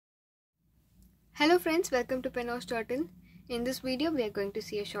Hello friends, welcome to Penhouse Turtle. In this video, we are going to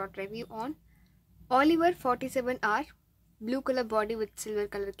see a short review on Oliver 47R blue color body with silver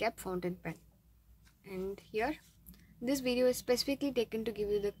color cap fountain pen. And here, this video is specifically taken to give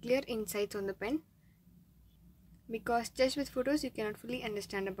you the clear insights on the pen because just with photos you cannot fully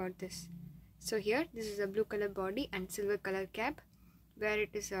understand about this. So here, this is a blue color body and silver color cap where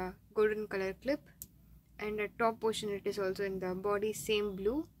it is a golden color clip, and at top portion it is also in the body same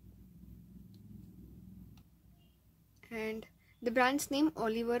blue. And the brand's name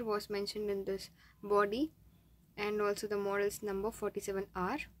Oliver was mentioned in this body, and also the model's number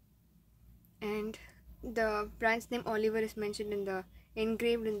 47R, and the brand's name Oliver is mentioned in the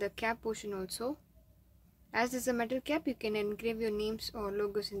engraved in the cap portion also. As this is a metal cap, you can engrave your names or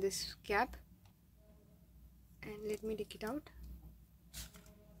logos in this cap. And let me take it out.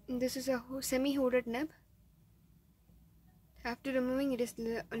 This is a semi-hooded nib. After removing, it is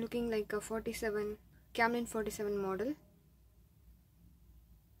looking like a 47 Camlin 47 model,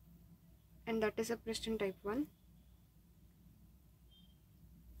 and that is a Preston type 1.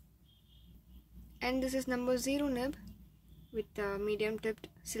 And this is number 0 nib with the medium tipped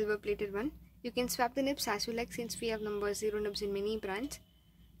silver plated one. You can swap the nibs as you like, since we have number 0 nibs in many brands,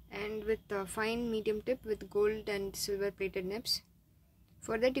 and with the fine medium tip with gold and silver plated nibs.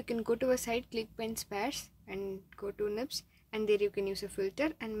 For that, you can go to a site, click pen spares and go to nibs, and there you can use a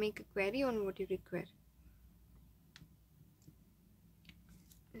filter and make a query on what you require.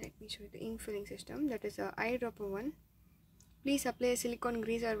 Let me show you the ink filling system. That is a eyedropper one. Please apply a silicone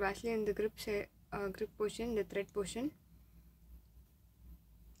grease or Vaseline in the grip portion, the thread portion.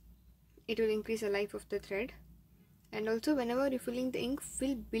 It will increase the life of the thread. And also, whenever you're filling the ink,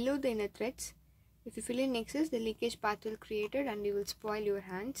 fill below the inner threads. If you fill in excess, the leakage path will create it and you will spoil your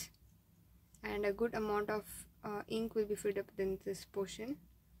hands. And a good amount of ink will be filled up in this portion.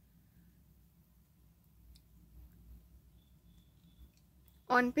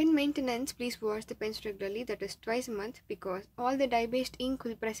 On pen maintenance, please wash the pens regularly, that is twice a month, because all the dye-based ink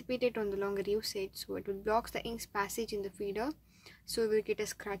will precipitate on the longer usage, so it will block the ink's passage in the feeder. So you will get a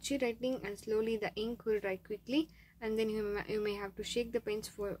scratchy writing, and slowly the ink will dry quickly, and then you may have to shake the pens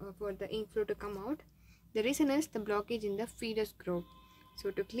for the ink flow to come out. The reason is the blockage in the feeder's groove.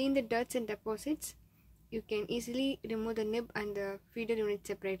 So to clean the dirts and deposits, you can easily remove the nib and the feeder unit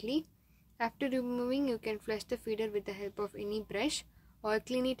separately. After removing, you can flush the feeder with the help of any brush, or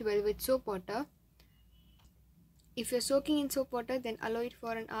clean it well with soap water. If you're soaking in soap water, then allow it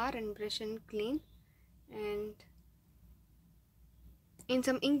for an hour and brush and clean. And in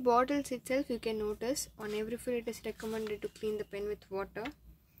some ink bottles itself, you can notice on every fill it is recommended to clean the pen with water.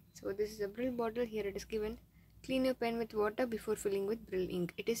 So this is a Brill bottle. Here it is given, clean your pen with water before filling with Brill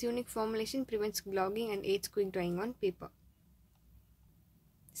ink. It is unique formulation, prevents clogging and aids quick drying on paper.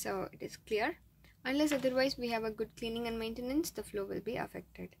 So it is clear. Unless otherwise we have a good cleaning and maintenance, the flow will be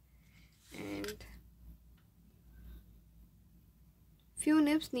affected. And few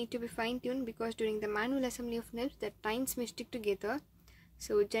nibs need to be fine-tuned, because during the manual assembly of nibs, the tines may stick together.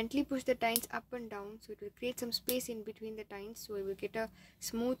 So gently push the tines up and down, so it will create some space in between the tines, so we will get a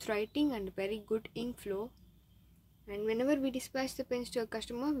smooth writing and very good ink flow. And whenever we dispatch the pens to a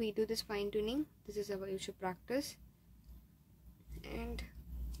customer, we do this fine-tuning. This is our usual practice. And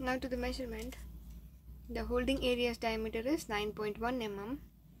now to the measurement. The holding area's diameter is 9.1 mm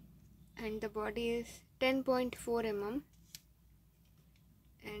and the body is 10.4 mm,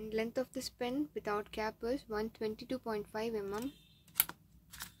 and length of this pen without cap is 122.5 mm,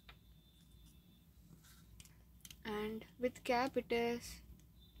 and with cap it is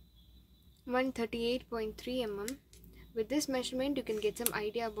 138.3 mm. With this measurement, you can get some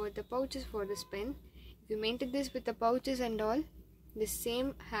idea about the pouches for this pen. If you maintain this with the pouches and all, the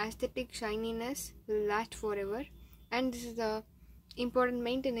same aesthetic shininess will last forever, and this is the important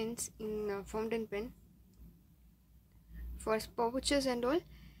maintenance in fountain pen. For pouches and all,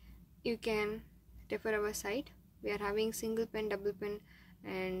 you can refer our site. We are having single pen, double pen,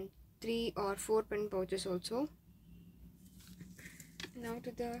 and 3 or 4 pen pouches also. Now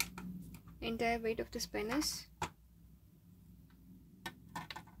to the entire weight of this pen is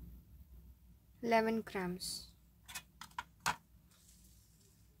 11 grams.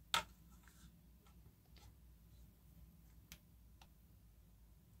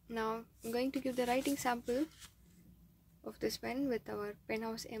 Now I'm going to give the writing sample of this pen with our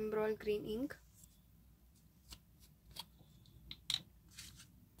Penhouse Emerald green ink.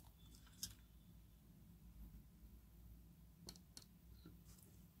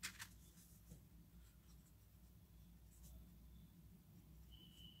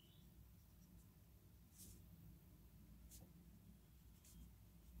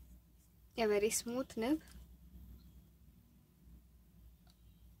 a very smooth nib.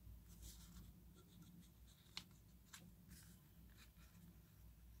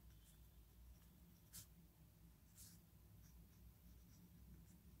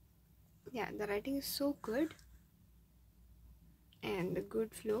 Yeah, the writing is so good and the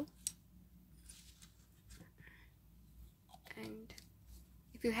good flow. And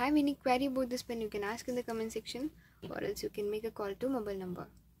if you have any query about this pen, you can ask in the comment section, or else you can make a call to mobile number.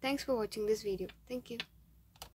 Thanks for watching this video. Thank you.